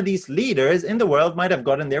how some of these leaders in the world might have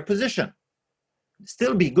gotten their position.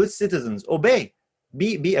 Still be good citizens, obey,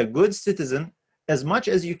 be a good citizen as much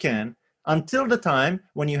as you can until the time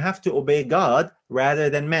when you have to obey God rather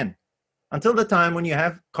than men. Until the time when you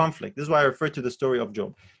have conflict. This is why I refer to the story of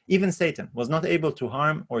Job. Even Satan was not able to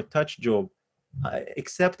harm or touch Job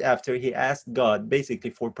except after he asked God basically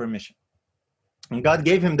for permission. And God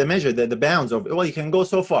gave him the measure, the bounds of, well, you can go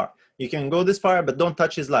so far. You can go this far, but don't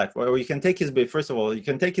touch his life. Or you can take his, first of all, you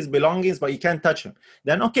can take his belongings, but you can't touch him.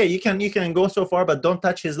 Then, okay, you can go so far, but don't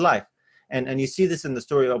touch his life. And you see this in the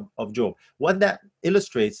story of Job. What that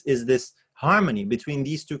illustrates is this harmony between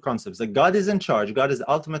these two concepts, that God is in charge, God is the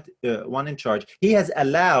ultimate one in charge. He has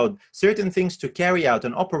allowed certain things to carry out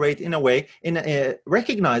and operate in a way,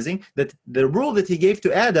 recognizing that the rule that he gave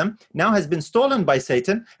to Adam now has been stolen by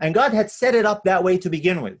Satan, and God had set it up that way to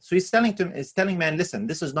begin with. So he's telling man, listen,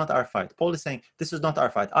 this is not our fight. Paul is saying, this is not our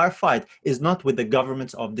fight. Our fight is not with the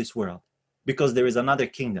governments of this world, because there is another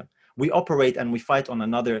kingdom. We operate and we fight on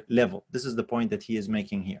another level. This is the point that he is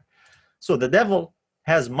making here. So the devil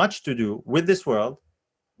has much to do with this world,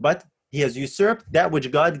 but he has usurped that which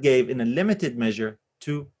God gave in a limited measure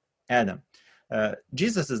to Adam.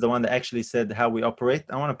 Jesus is the one that actually said how we operate.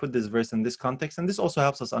 I want to put this verse in this context, and this also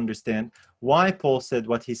helps us understand why Paul said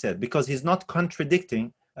what he said, because he's not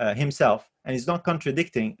contradicting himself, and he's not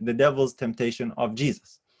contradicting the devil's temptation of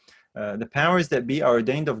Jesus. The powers that be are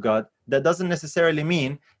ordained of God. That doesn't necessarily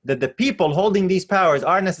mean that the people holding these powers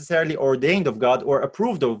are necessarily ordained of God or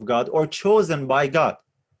approved of God or chosen by God.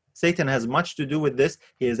 Satan has much to do with this.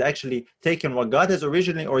 He has actually taken what God has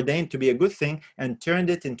originally ordained to be a good thing and turned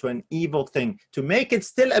it into an evil thing to make it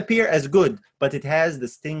still appear as good, but it has the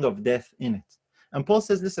sting of death in it. And Paul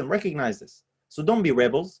says, listen, recognize this. So don't be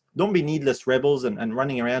rebels. Don't be needless rebels and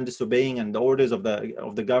running around disobeying and the orders of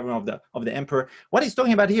the governor, of the emperor. What he's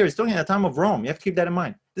talking about here is talking at the time of Rome. You have to keep that in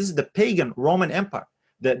mind. This is the pagan Roman Empire.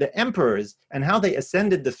 The emperors and how they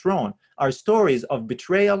ascended the throne are stories of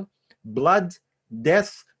betrayal, blood,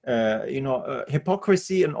 death,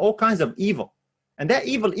 hypocrisy, and all kinds of evil. And that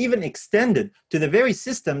evil even extended to the very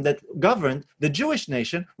system that governed the Jewish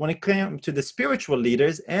nation when it came to the spiritual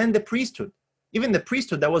leaders and the priesthood. Even the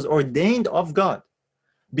priesthood that was ordained of God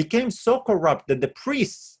became so corrupt that the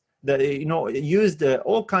priests used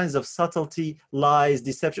all kinds of subtlety, lies,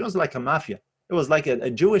 deception. It was like a mafia. It was like a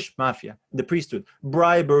Jewish mafia, the priesthood.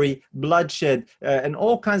 Bribery, bloodshed, and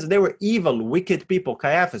all kinds of, they were evil, wicked people.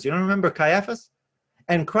 Caiaphas, you don't remember Caiaphas?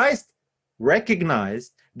 And Christ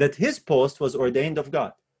recognized that his post was ordained of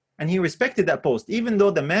God. And he respected that post, even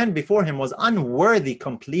though the man before him was unworthy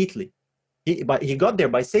completely. But he got there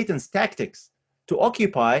by Satan's tactics to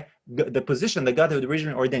occupy the position that God had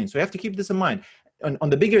originally ordained. So you have to keep this in mind on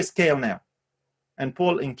the bigger scale now. And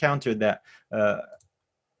Paul encountered that.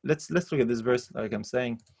 Let's look at this verse, like I'm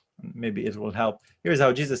saying. Maybe it will help. Here's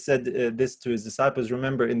how Jesus said this to his disciples.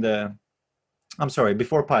 Remember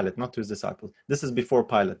before Pilate, not to his disciples. This is before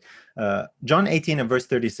Pilate. John 18 and verse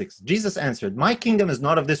 36. Jesus answered, "My kingdom is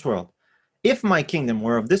not of this world. If my kingdom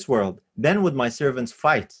were of this world, then would my servants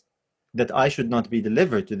fight, that I should not be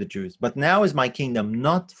delivered to the Jews. But now is my kingdom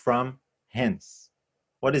not from hence."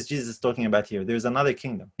 What is Jesus talking about here? There's another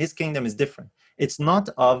kingdom. His kingdom is different. It's not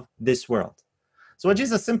of this world. So what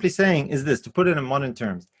Jesus is simply saying is this, to put it in modern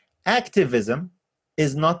terms: activism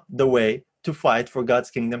is not the way to fight for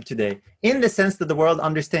God's kingdom today, in the sense that the world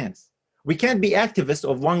understands. We can't be activists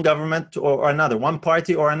of one government or another, one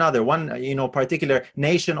party or another, one particular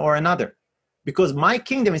nation or another. Because my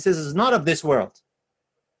kingdom, he says, is not of this world.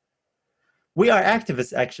 We are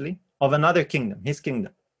activists, actually, of another kingdom, his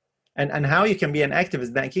kingdom. And how you can be an activist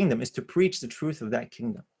in that kingdom is to preach the truth of that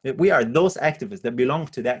kingdom. We are those activists that belong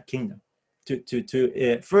to that kingdom,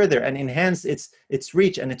 to further and enhance its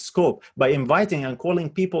reach and its scope by inviting and calling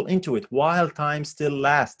people into it while time still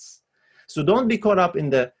lasts. So don't be caught up in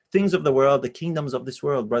the things of the world, the kingdoms of this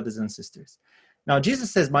world, brothers and sisters. Now,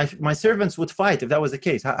 Jesus says, my servants would fight if that was the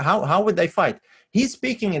case. How would they fight? He's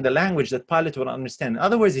speaking in the language that Pilate would understand. In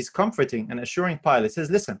other words, he's comforting and assuring Pilate. He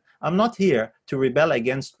says, listen, I'm not here to rebel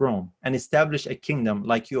against Rome and establish a kingdom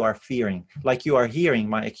like you are fearing, like you are hearing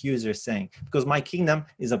my accusers saying, because my kingdom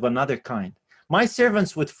is of another kind. My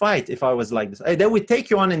servants would fight if I was like this. They would take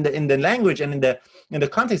you on in the language and in the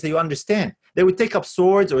context that you understand. They would take up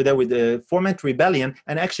swords, or they would foment rebellion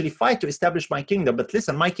and actually fight to establish my kingdom. But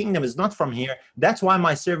listen, my kingdom is not from here. That's why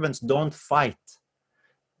my servants don't fight.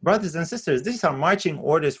 Brothers and sisters, these are marching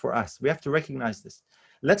orders for us. We have to recognize this.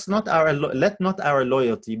 Let not our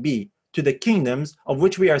loyalty be to the kingdoms of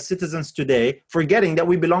which we are citizens today, forgetting that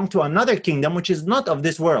we belong to another kingdom which is not of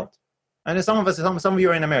this world. And some of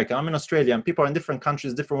you are in America, I'm in Australia, and people are in different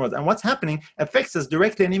countries, different worlds. And what's happening affects us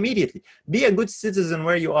directly and immediately. Be a good citizen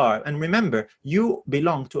where you are. And remember, you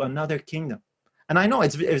belong to another kingdom. And I know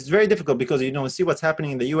it's very difficult because, see what's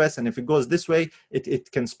happening in the US. And if it goes this way,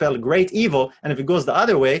 it can spell great evil. And if it goes the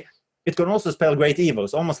other way, it can also spell great evil.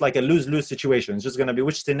 It's almost like a lose-lose situation. It's just going to be,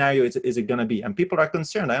 which scenario is it going to be? And people are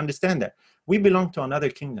concerned. I understand that. We belong to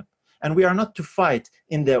another kingdom. And we are not to fight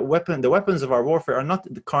in the weapons of our warfare are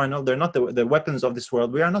not the carnal, they're not the weapons of this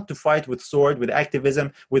world. We are not to fight with sword, with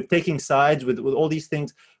activism, with taking sides, with all these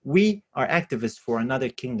things. We are activists for another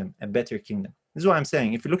kingdom, a better kingdom. This is what I'm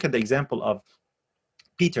saying. If you look at the example of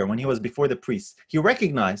Peter, when he was before the priest, he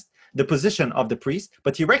recognized the position of the priest,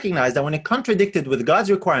 but he recognized that when it contradicted with God's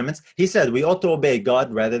requirements, he said, we ought to obey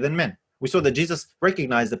God rather than men. We saw that Jesus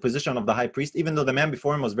recognized the position of the high priest, even though the man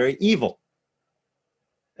before him was very evil.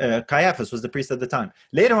 Caiaphas was the priest at the time.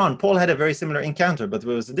 Later on, Paul had a very similar encounter, but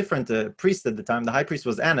there was a different priest at the time. The high priest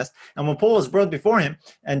was Annas. And when Paul was brought before him,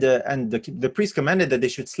 and the priest commanded that they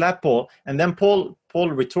should slap Paul, and then Paul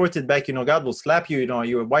retorted back, God will slap you,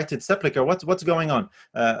 you're a whited sepulcher. What's going on?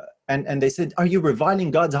 And they said, are you reviling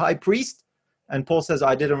God's high priest? And Paul says,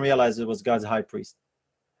 I didn't realize it was God's high priest.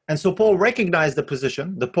 And so Paul recognized the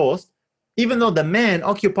position, the post, even though the man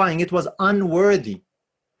occupying it was unworthy.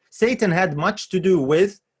 Satan had much to do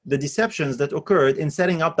with the deceptions that occurred in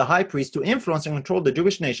setting up the high priest to influence and control the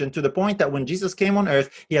Jewish nation, to the point that when Jesus came on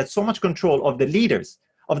earth, he had so much control of the leaders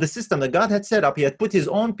of the system that God had set up. He had put his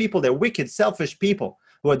own people, their wicked, selfish people,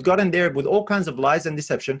 who had gotten there with all kinds of lies and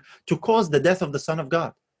deception to cause the death of the Son of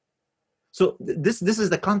God. So this is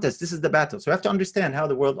the contest. This is the battle. So we have to understand how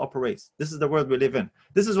the world operates. This is the world we live in.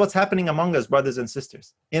 This is what's happening among us, brothers and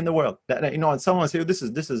sisters, in the world. And someone say, this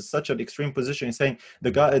is such an extreme position. He's saying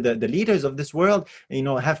the leaders of this world,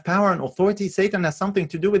 have power and authority. Satan has something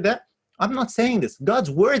to do with that. I'm not saying this. God's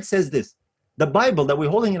word says this. The Bible that we're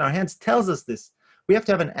holding in our hands tells us this. We have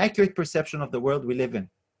to have an accurate perception of the world we live in.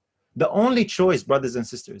 The only choice, brothers and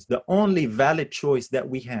sisters, the only valid choice that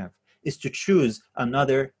we have is to choose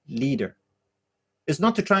another leader. It's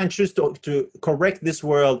not to try and choose to correct this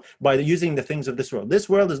world by using the things of this world. This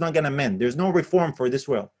world is not going to mend. There's no reform for this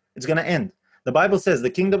world. It's going to end. The Bible says the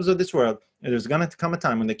kingdoms of this world, there's going to come a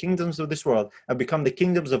time when the kingdoms of this world have become the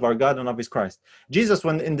kingdoms of our God and of his Christ. Jesus,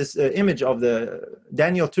 when in this image of the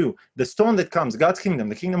Daniel 2, the stone that comes, God's kingdom,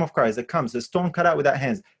 the kingdom of Christ that comes, the stone cut out without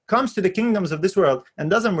hands, comes to the kingdoms of this world and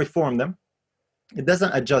doesn't reform them. It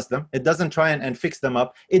doesn't adjust them. It doesn't try and fix them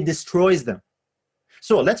up. It destroys them.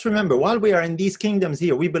 So let's remember, while we are in these kingdoms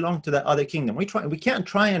here, we belong to that other kingdom. We can't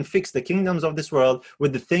try and fix the kingdoms of this world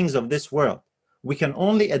with the things of this world. We can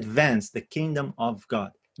only advance the kingdom of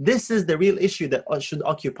God. This is the real issue that should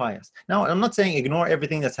occupy us. Now, I'm not saying ignore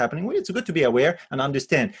everything that's happening. It's good to be aware and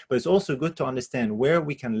understand, but it's also good to understand where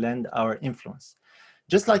we can lend our influence.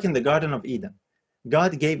 Just like in the Garden of Eden,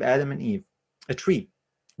 God gave Adam and Eve a tree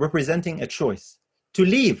representing a choice to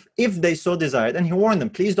leave if they so desired. And he warned them,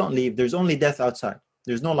 please don't leave. There's only death outside.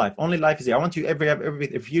 There's no life. Only life is here. I want you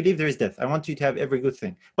if you leave, there is death. I want you to have every good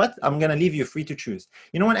thing. But I'm going to leave you free to choose.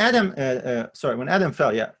 When Adam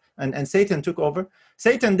fell, and Satan took over,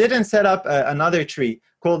 Satan didn't set up another tree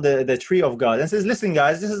called the tree of God and says, listen,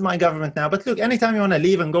 guys, this is my government now. But look, anytime you want to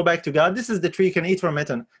leave and go back to God, this is the tree, you can eat from it.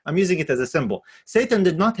 And I'm using it as a symbol. Satan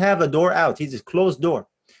did not have a door out. He's a closed door.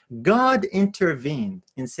 God intervened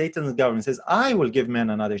in Satan's government, says, I will give men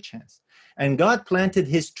another chance. And God planted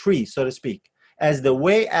his tree, so to speak, as the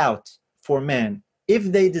way out for men, if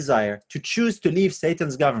they desire to choose to leave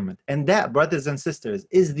Satan's government. And that, brothers and sisters,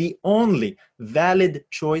 is the only valid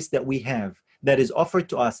choice that we have that is offered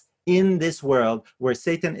to us in this world where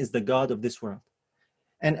Satan is the God of this world.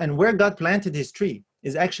 And where God planted his tree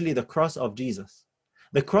is actually the cross of Jesus.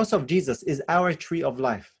 The cross of Jesus is our tree of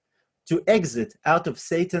life to exit out of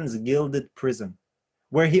Satan's gilded prison,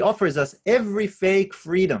 where he offers us every fake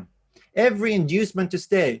freedom, every inducement to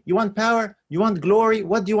stay. You want power? You want glory?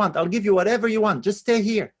 What do you want? I'll give you whatever you want. Just stay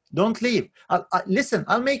here. Don't leave. Listen,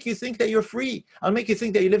 I'll make you think that you're free. I'll make you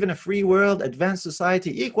think that you live in a free world, advanced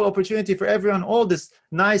society, equal opportunity for everyone. All this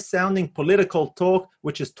nice sounding political talk,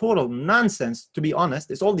 which is total nonsense, to be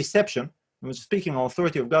honest. It's all deception. I'm speaking on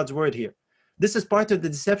authority of God's word here. This is part of the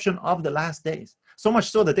deception of the last days. So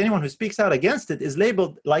much so that anyone who speaks out against it is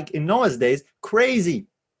labeled, like in Noah's days, crazy.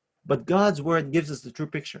 But God's word gives us the true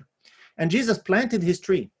picture. And Jesus planted his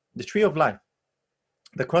tree, the tree of life,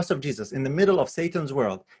 the cross of Jesus, in the middle of Satan's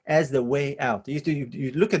world as the way out.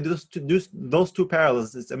 You look at those two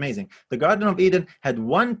parallels, it's amazing. The Garden of Eden had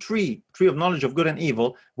one tree of knowledge of good and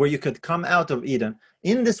evil, where you could come out of Eden.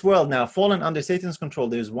 In this world now, fallen under Satan's control,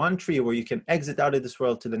 there's one tree where you can exit out of this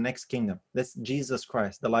world to the next kingdom. That's Jesus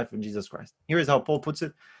Christ, the life of Jesus Christ. Here is how Paul puts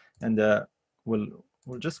it, and we'll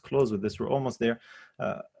just close with this. We're almost there.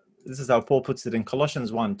 This is how Paul puts it in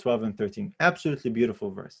Colossians 1:12 and 13. Absolutely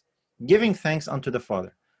beautiful verse. Giving thanks unto the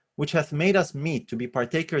Father, which hath made us meet to be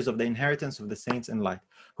partakers of the inheritance of the saints in light,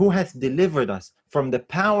 who hath delivered us from the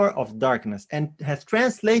power of darkness, and hath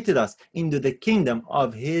translated us into the kingdom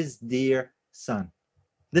of his dear Son.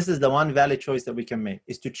 This is the one valid choice that we can make,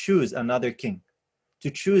 is to choose another king, to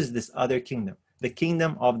choose this other kingdom, the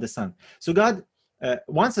kingdom of the Son. So God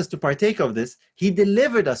wants us to partake of this. He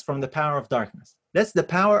delivered us from the power of darkness. That's the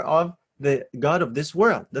power of the God of this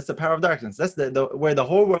world. That's the power of darkness. That's where the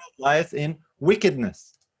whole world lieth in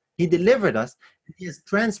wickedness. He delivered us. He has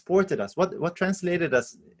transported us. What translated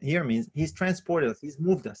us here means he's transported us. He's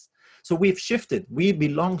moved us. So we've shifted. We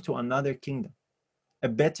belong to another kingdom, a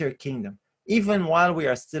better kingdom, even while we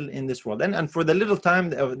are still in this world. And for the little time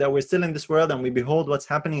that we're still in this world and we behold what's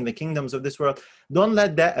happening in the kingdoms of this world, don't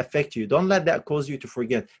let that affect you. Don't let that cause you to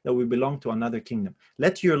forget that we belong to another kingdom.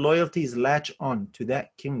 Let your loyalties latch on to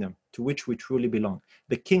that kingdom to which we truly belong,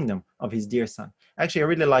 the kingdom of his dear Son. Actually, I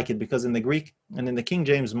really like it, because in the Greek and in the King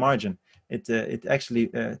James margin, it actually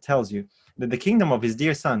tells you that the kingdom of his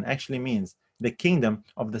dear Son actually means the kingdom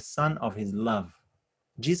of the Son of his love.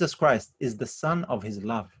 Jesus Christ is the Son of his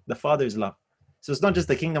love, the Father's love. So it's not just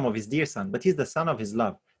the kingdom of his dear Son, but he's the Son of his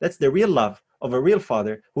love. That's the real love of a real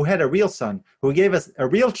Father who had a real Son, who gave us a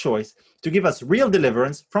real choice to give us real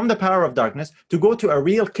deliverance from the power of darkness, to go to a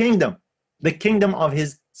real kingdom, the kingdom of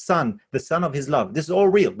his Son, the Son of his love. This is all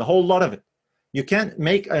real, the whole lot of it. You can't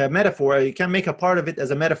make a metaphor, you can't make a part of it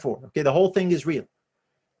as a metaphor. Okay, the whole thing is real.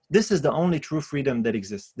 This is the only true freedom that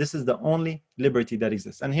exists. This is the only liberty that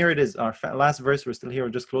exists. And here it is, our last verse. We're still here.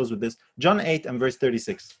 We'll just close with this. John 8 and verse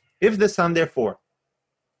 36. If the Son, therefore,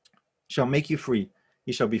 shall make you free,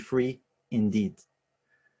 you shall be free indeed.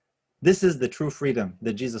 This is the true freedom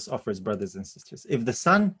that Jesus offers, brothers and sisters. If the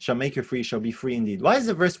Son shall make you free, you shall be free indeed. Why is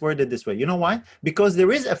the verse worded this way? You know why? Because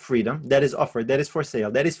there is a freedom that is offered, that is for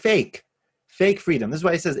sale, that is fake. Fake freedom. This is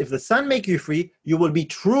why it says, if the Son make you free, you will be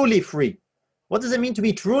truly free. What does it mean to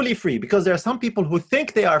be truly free? Because there are some people who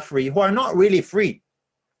think they are free, who are not really free.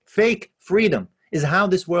 Fake freedom is how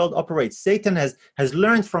this world operates. Satan has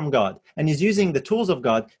learned from God, and he's using the tools of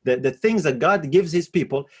God, the things that God gives his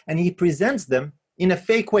people, and he presents them in a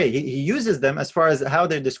fake way. He uses them as far as how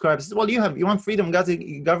they're described. He says, well, you want freedom, God's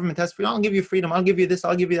government has freedom. I'll give you freedom, I'll give you this,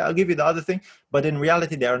 I'll give you that, I'll give you the other thing. But in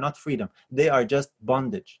reality, they are not freedom. They are just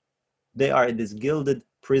bondage. They are in this gilded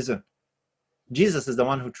prison. Jesus is the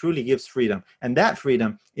one who truly gives freedom, and that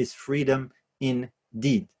freedom is freedom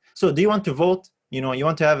indeed. So do you want to vote? You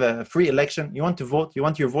want to have a free election? You want to vote? You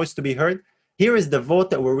want your voice to be heard? Here is the vote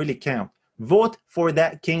that will really count. Vote for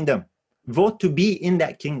that kingdom. Vote to be in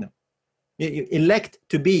that kingdom. You elect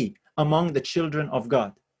to be among the children of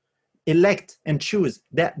God. Elect and choose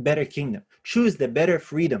that better kingdom. Choose the better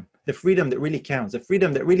freedom, the freedom that really counts, the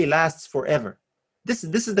freedom that really lasts forever. This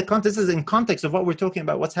is the context. This is in context of what we're talking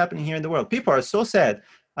about, what's happening here in the world. People are so sad.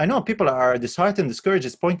 I know people are disheartened, discouraged,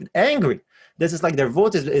 disappointed, angry. This is like their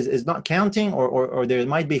vote is not counting, or there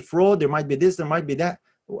might be fraud, there might be this, there might be that.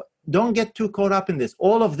 Don't get too caught up in this.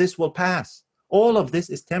 All of this will pass. All of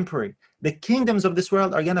this is temporary. The kingdoms of this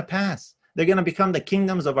world are going to pass. They're going to become the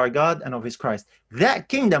kingdoms of our God and of his Christ. That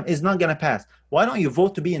kingdom is not going to pass. Why don't you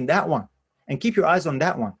vote to be in that one and keep your eyes on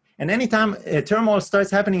that one? And anytime turmoil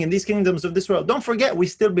starts happening in these kingdoms of this world, don't forget we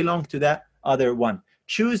still belong to that other one.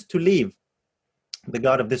 Choose to leave the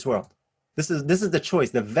God of this world. This is the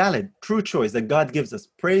choice, the valid, true choice that God gives us.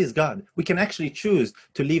 Praise God. We can actually choose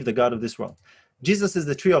to leave the God of this world. Jesus is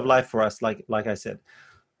the tree of life for us, like I said.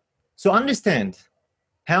 So understand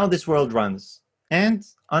how this world runs and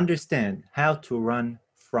understand how to run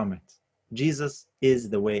from it. Jesus is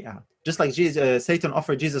the way out. Just like Satan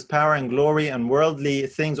offered Jesus power and glory and worldly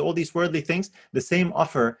things, all these worldly things, the same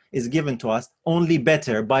offer is given to us, only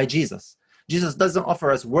better by Jesus. Jesus doesn't offer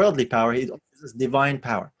us worldly power, he offers us divine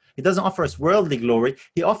power. He doesn't offer us worldly glory.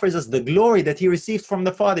 He offers us the glory that he received from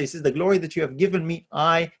the Father. He says, the glory that you have given me,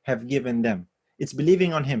 I have given them. It's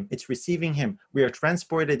believing on him. It's receiving him. We are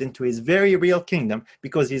transported into his very real kingdom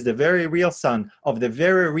because he's the very real son of the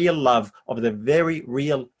very real love of the very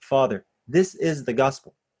real Father. This is the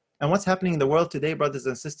gospel. And what's happening in the world today, brothers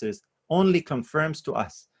and sisters, only confirms to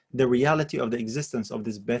us the reality of the existence of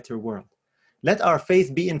this better world. Let our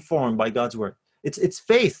faith be informed by God's word. It's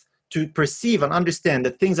faith to perceive and understand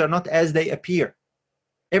that things are not as they appear.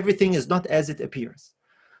 Everything is not as it appears.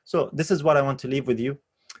 So this is what I want to leave with you.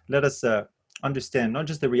 Let us understand not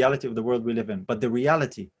just the reality of the world we live in, but the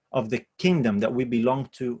reality of the kingdom that we belong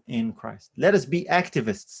to in Christ. Let us be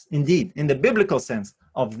activists, indeed, in the biblical sense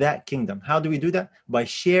of that kingdom. How do we do that? By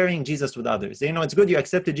sharing Jesus with others. You know, it's good you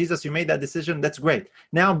accepted Jesus, you made that decision, that's great.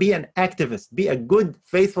 Now be an activist, be a good,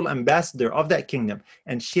 faithful ambassador of that kingdom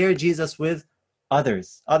and share Jesus with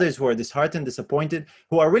others who are disheartened, disappointed,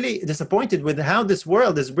 who are really disappointed with how this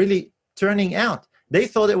world is really turning out. They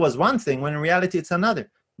thought it was one thing when in reality it's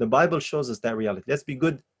another. The Bible shows us that reality. Let's be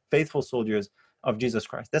good, faithful soldiers of Jesus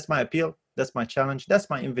Christ. That's my appeal. That's my challenge. That's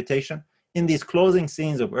my invitation in these closing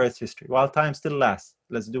scenes of Earth's history. While time still lasts,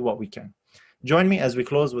 let's do what we can. Join me as we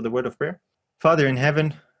close with a word of prayer. Father in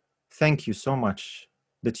heaven, thank you so much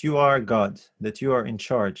that you are God, that you are in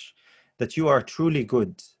charge, that you are truly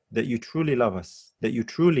good, that you truly love us, that you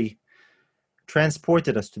truly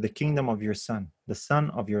transported us to the kingdom of your Son, the Son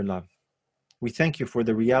of your love. We thank you for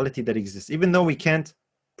the reality that exists, even though we can't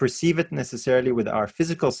perceive it necessarily with our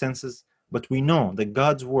physical senses, but we know that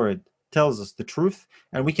God's word tells us the truth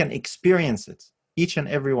and we can experience it, each and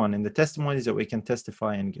every one, in the testimonies that we can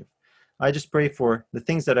testify and give. I just pray for the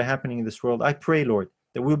things that are happening in this world. I pray, Lord,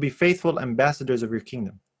 that we'll be faithful ambassadors of your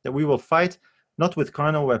kingdom, that we will fight not with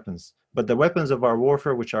carnal weapons, but the weapons of our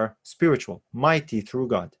warfare which are spiritual, mighty through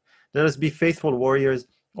God. Let us be faithful warriors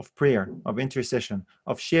of prayer, of intercession,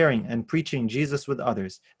 of sharing and preaching Jesus with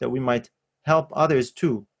others, that we might help others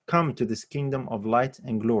too come to this kingdom of light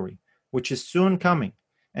and glory, which is soon coming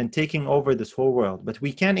and taking over this whole world. But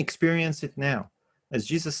we can experience it now. As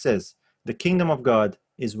Jesus says, the kingdom of God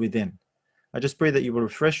is within. I just pray that you will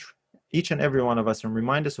refresh each and every one of us and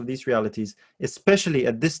remind us of these realities, especially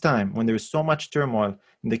at this time when there is so much turmoil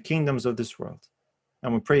in the kingdoms of this world.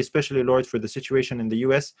 And we pray especially, Lord, for the situation in the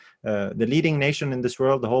U.S., the leading nation in this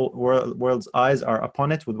world. The whole world's eyes are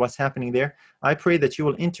upon it with what's happening there. I pray that you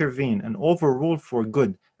will intervene and overrule for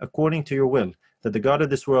good according to your will, that the God of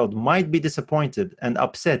this world might be disappointed and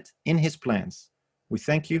upset in his plans. We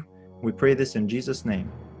thank you. We pray this in Jesus'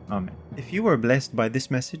 name. Amen. If you were blessed by this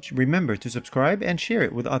message, remember to subscribe and share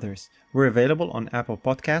it with others. We're available on Apple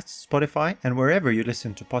Podcasts, Spotify, and wherever you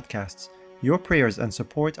listen to podcasts. Your prayers and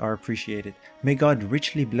support are appreciated. May God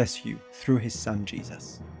richly bless you through his Son,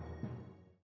 Jesus.